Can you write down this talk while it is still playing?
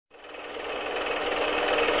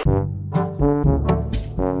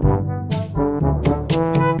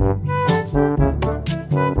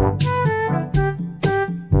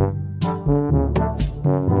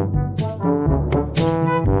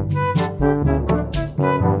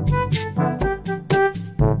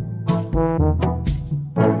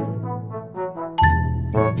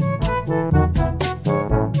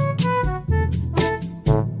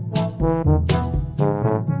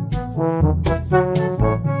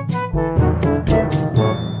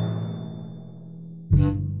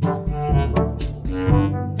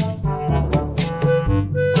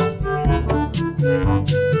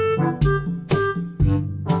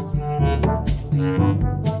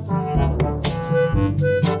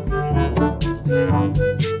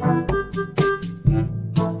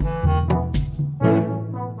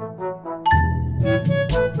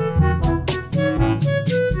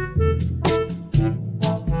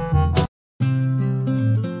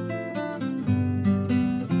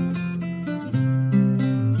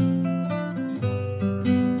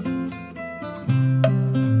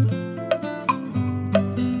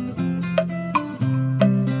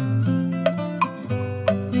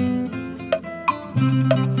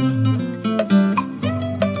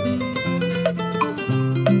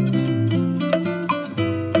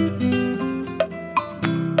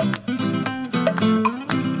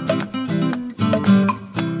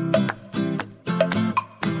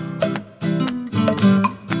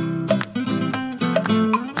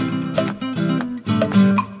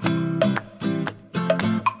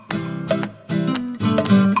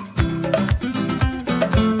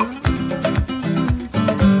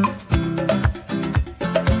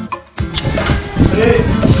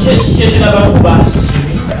I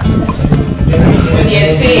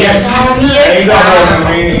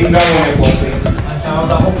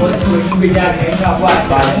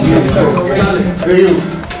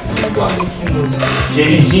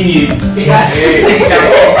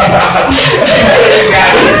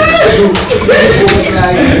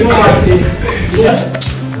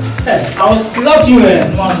will slap you,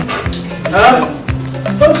 man. Huh?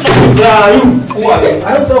 Don't talk to you. What? I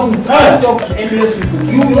don't talk to endless people.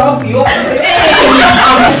 You have.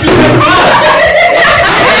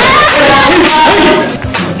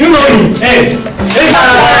 You know me. Hey,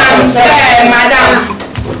 madam.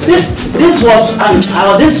 This was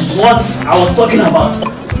what I was talking about.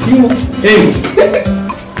 You, hey,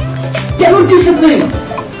 they're not disciplined.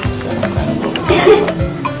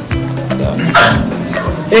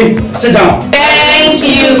 Hey, sit down. Thank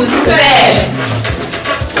you, sir.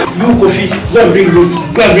 You, Kofi, go and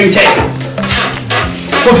bring check.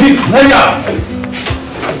 Kofi, hurry up.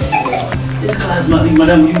 This class,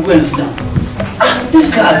 madam, you go and sit down.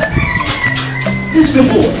 This class, these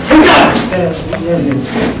people, hurry up.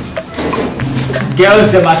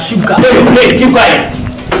 Girls, them are sugar. Hey, keep quiet.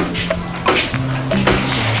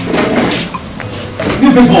 You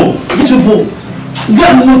people, these people. You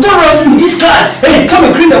are notorious in this class. Hey, come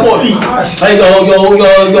and clean the board. Hey, your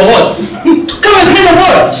horse. Come and clean the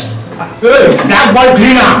board. Hey, black boy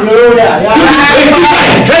cleaner. Yeah. Hey,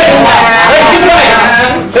 keep quiet.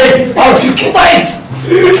 Hey, keep quiet.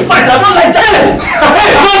 Keep quiet. I don't like that.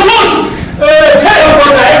 Hey, my boss.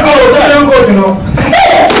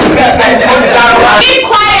 Keep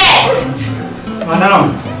quiet. Madam,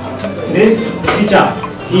 this teacher,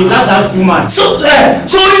 he laughs us too much. So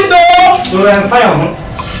I'm fire.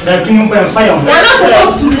 Fire. We're not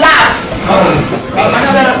supposed to laugh.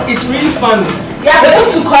 It's really fun. You are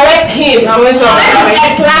supposed to correct him. This is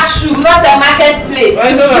a classroom, not a marketplace.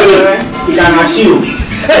 Sit down, I see you.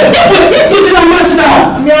 Hey, put it down, sit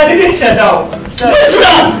down. I didn't shut down. Sit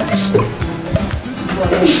down.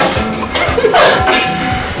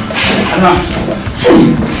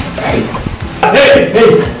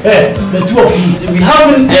 Hey, the two of you. We have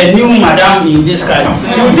a new madam in this class.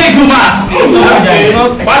 She will take you mass.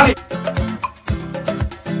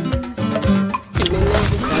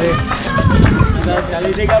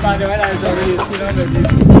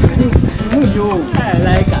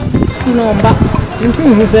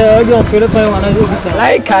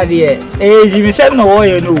 Like Cadia, you said no way,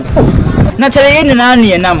 you know. Naturally, in an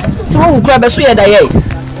army and so who grab a sweet day.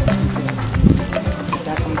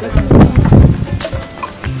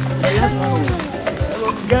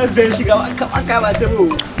 Girls, then she got a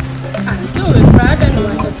room.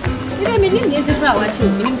 I mean, it's a crowd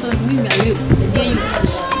watching.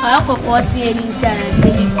 I have see any chance.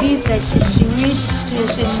 This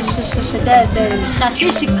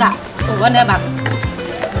shishika or whatever.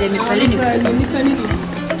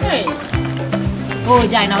 Oh,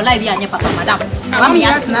 Jana, live your papa, madam. Mammy,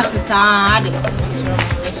 that's not sad.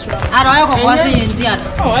 I don't know in the other.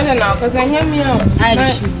 Oh, I don't know, because I hear me out.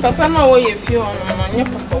 Papa, no way if you on your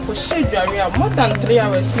papa should drive more than 3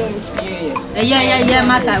 hours. Yeah,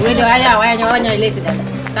 Master. Where do I am? When you're late,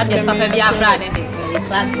 that papa be a brand in the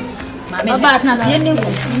classroom. My boss not seeing you.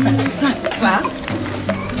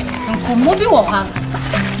 Uncle Moby will have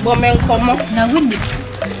woman come up now, wouldn't it?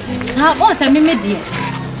 How I mean, dear.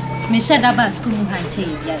 Miss Shadaba school had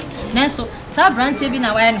changed. Nanso, Sabran Tabin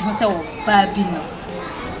away and Hosel Babino.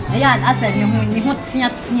 Yeah, I said, you won't see a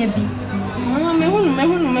be.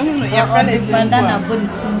 Your friend is bandana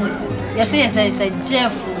bonnet. Yes, it's a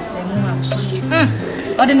Jeff.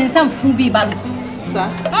 Or then some fruby babs, sir.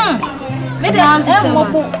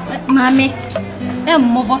 Mammy, I'm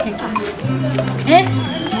more eh?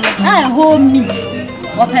 I hold me.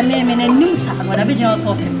 Or her name in a new son, what a bit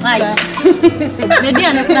also maybe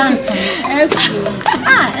I'm a grandson. I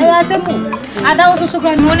said, I don't also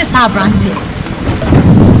cry only Sabrancy.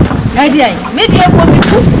 Idea, maybe I will be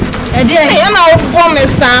cool. Idea, you know,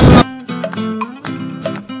 promise, son.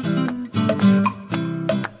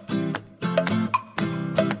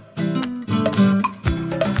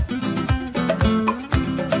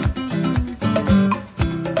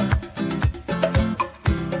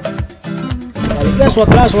 That's what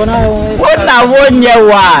class when I was. What I won your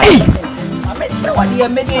why? I mentioned what you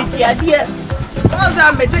made it idea. Once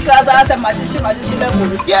I met a class, I said, my sister,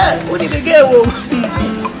 yeah, what did you get?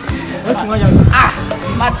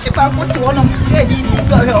 My chip, I put one of the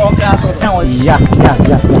class. Yeah.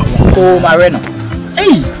 Oh, Marino.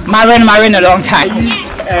 Hey, Marino, a long time.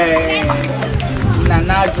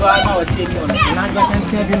 Now, I know what's in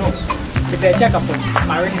the check up.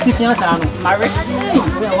 Marry, taking us out. Marry,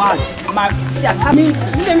 well, Marcy, I mean,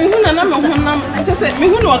 I just said, me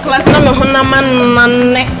who know a class, I'm a Honaman,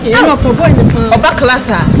 I'm a program of a class.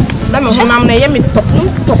 I'm a Honam, Yemi,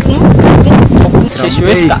 talking.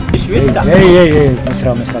 Hey,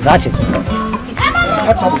 Mr. That's it.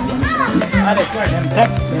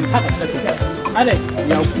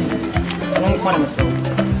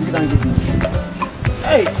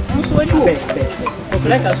 Hey, I'm so ready.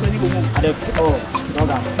 Like us when you go at the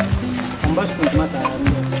program. I'm bus with master.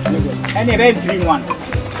 And event 3-1.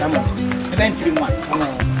 Come on. Event 3-1. Come on.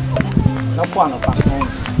 No one of us.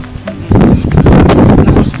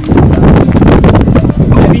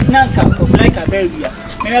 I did not come from like a baby.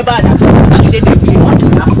 Remember that I did the 3-1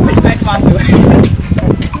 now.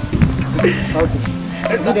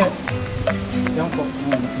 Okay. Don't go.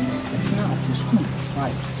 It's not at school.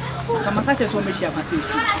 Right. Come on, catch us on the ship and see you.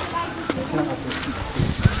 It's not at school.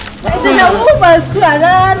 It's a woman's school. We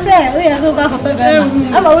are so glad for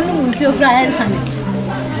them. I'm only to cry.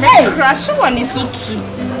 Hey, Crash one is so true.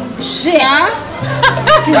 shit. Hey,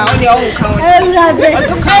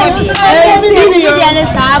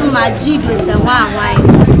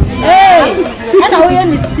 and I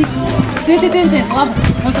will sick. Sweet things.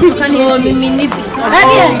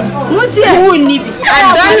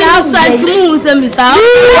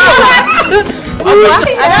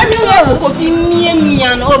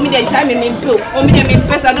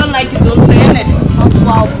 I don't like it also.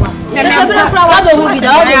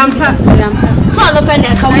 So I open the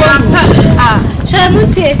come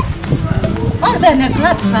Chamuti. Once in a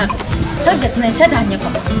class part, subject and shut on your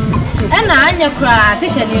papa. And I am your cry,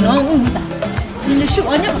 teacher, you know, in the shoe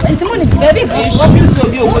on your antimony, baby. You should so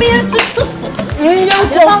be a woman to suss. You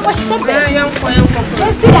was shepherd, young for young.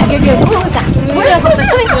 Let's see, I give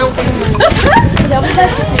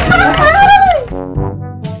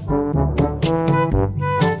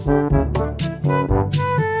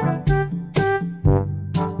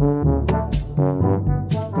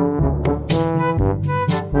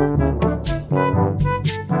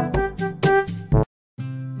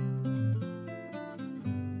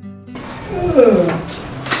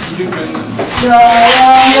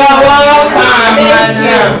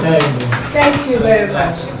Thank you very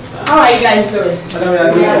much. How are you guys doing?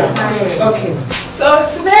 Okay. So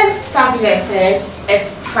today's subject is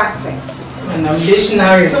practice. And I'm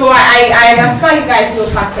dictionary. So I understand you guys know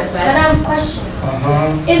practice, right? But I have a question.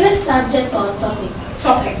 Is it subject or topic?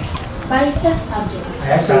 Topic. But it says subject.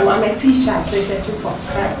 So I'm a teacher, so it's a support,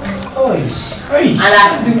 right? Oh, And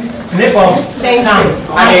I do slip off. Thank you.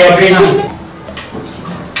 I agree.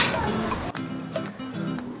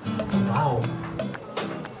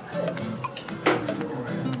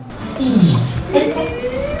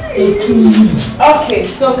 Okay,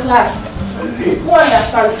 so class, who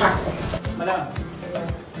understand practice? Madam,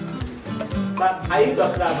 but are you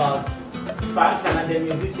talking about Frank and the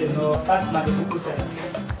musician or fast mathematical center?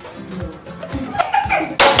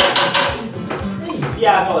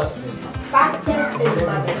 Yeah, no. Practice is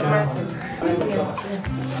mathematics. Yes.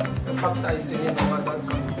 The factor is in the one that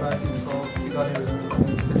can provide the solve without the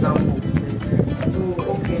example.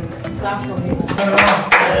 Oh, okay. Clap for me.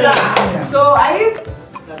 So are you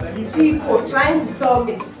people trying to tell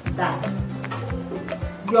me that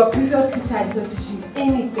your previous teacher is not teaching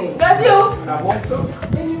anything? Gabriel!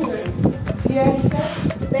 Anyway, do you understand?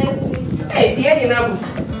 30. Hey, dear, you know.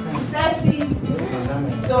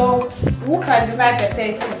 30. So, who can divide the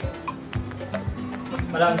 30?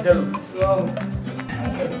 Madam, 0. Wrong.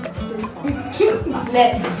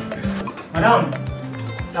 Next. Madam,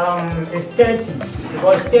 it's 30.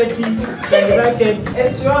 Because 30, can divide 30.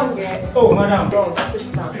 It's wrong, eh? Oh, madam. Wrong.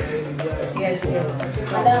 Sit down. Yes,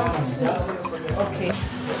 Madam, 2. Okay.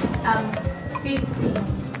 50.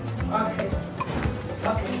 Okay.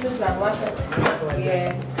 Okay, sit down. One person.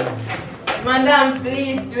 Yes. Madam,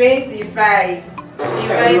 please, 25.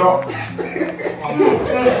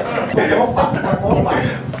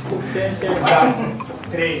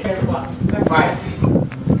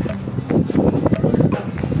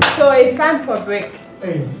 So it's time for break.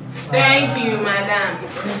 Thank you, madam.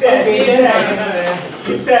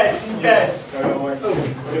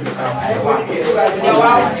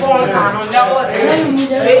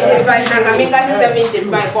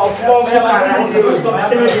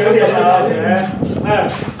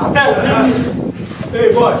 Hey,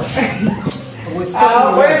 boy.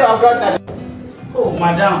 Oh,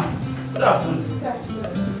 madam. Good afternoon.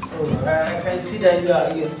 Oh, I can see that you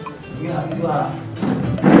are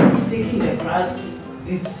taking the class.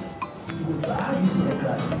 It's good. How do you see the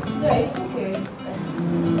class? Yeah, it's okay. It's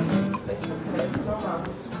okay. It's normal.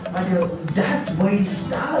 But that boys,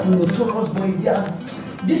 that notorious boy, they are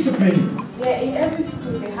disciplined. Yeah, in every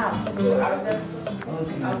school they have, so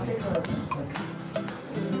I'll take care of them.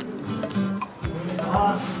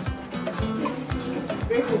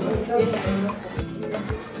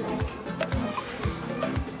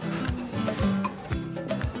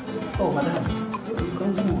 Oh, madam.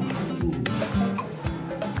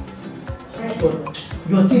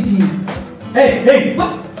 You're teaching. Hey,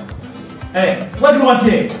 what? Hey, what do you want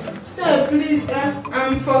here? Sir, please,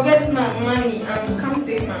 forget my money and come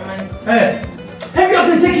take my money. Hey, you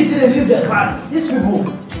have to take it and leave the class. These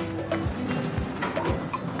people.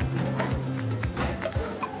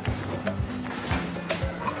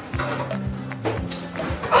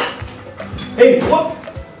 Hey, what?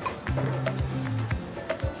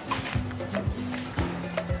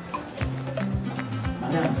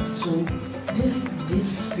 Madam, so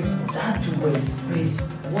these people that you were, please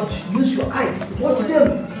watch, use your eyes, watch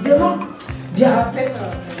them. They're not, they are. I'll take care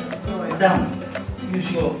of them. Madam,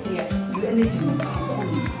 use your, Yes. do anything, call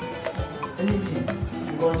me, anything,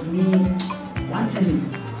 because me, one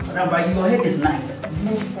thing, madam, but your head is nice.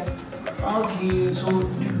 Okay, so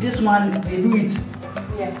this one, they do it.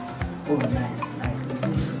 Yes. Oh, nice.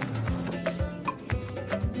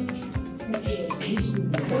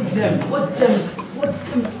 Watch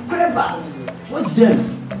them, clever. Watch them.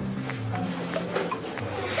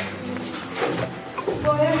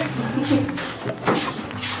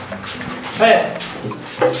 Hey,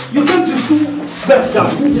 you came to school best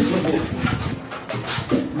down. Who this one?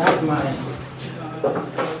 That's nice.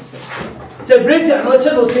 Celebrate and not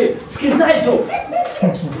say skin tight so.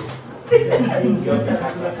 Hey,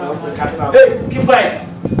 keep quiet.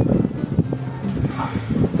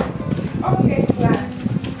 Okay, class.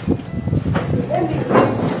 Let me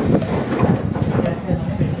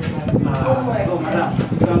Oh, madam,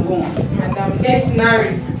 you can go on. Madam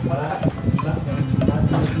Dictionary.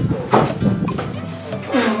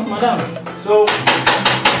 Madam, so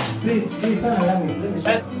please allow me.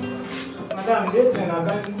 Madam, this thing I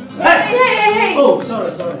don't. Hey! Oh,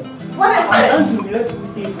 sorry. What is I this? want to let you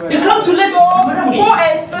see it. You come to let madam Go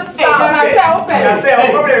and sit down. I say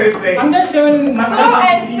open. I'm just showing my Go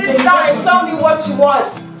and sit down and tell me what you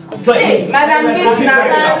want. But Hey, Madam Dictionary.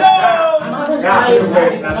 Hello.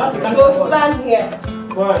 Go stand here.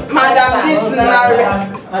 Madam Dictionary.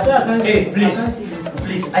 hey,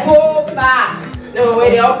 please. Go back. No,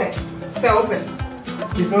 wait, they're open. Stay open.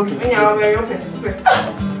 It's okay. Yeah, very open.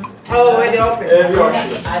 Oh, wait, they're open.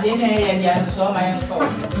 I didn't hear any and saw my own phone.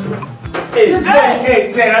 Hey,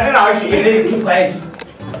 say, I don't know. Hey, keep quiet.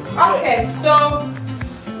 Okay, so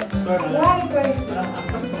Sorry, where are you going to?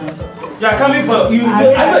 You are coming for you. I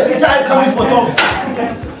know the teacher is coming for tough.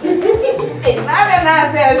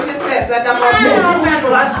 I said she says that I'm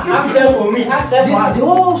Class, Accept for me. Accept for us. the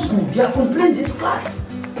whole school, they are complaining this class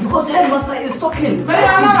because headmaster is talking. But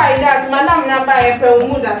you're not like that. Madam Naba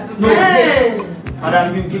Epe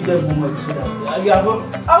Madam, you give them homework so that you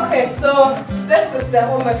are Okay, so this is the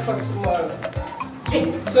homework for tomorrow.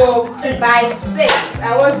 So by 6,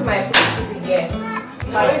 I want my place to be here.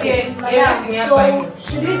 By 6. So,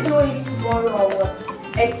 should we do it tomorrow or what?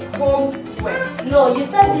 It's homework. No, you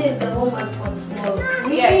said this is the homework for tomorrow.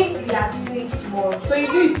 Yes. We have to do it tomorrow. So you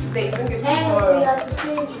do it today, bring it Hence, we tomorrow. have to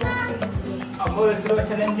finish it today. I'm always so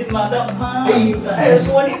challenging, madam. Are you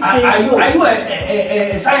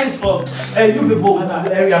a science for you people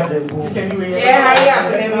area of the Yeah, hurry up,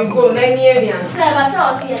 then we go. Let me hear you. Sir, I saw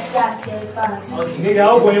us here, it's fine. Okay, they are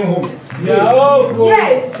all going home. They are all going.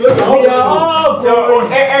 Yes. They are all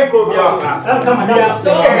going. Echo, class.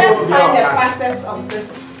 So let's find the fastest of this.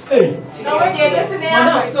 Hey. No, when you're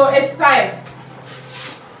listening, so it's time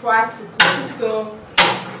for us to cook. So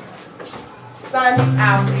stand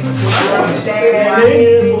out.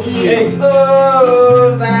 It's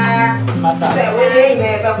over. Say, when they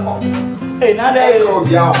never come. Hey, now that you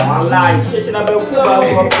are online, station about So,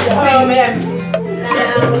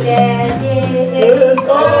 Now the day is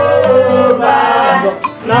over.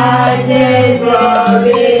 my days of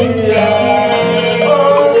this land.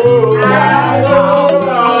 I know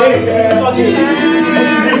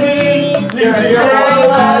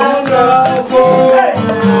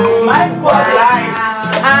my God,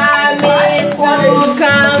 I miss to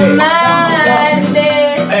command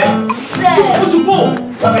it. Say,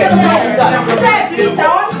 please, I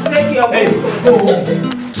want to take your book.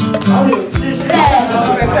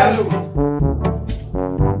 Sir.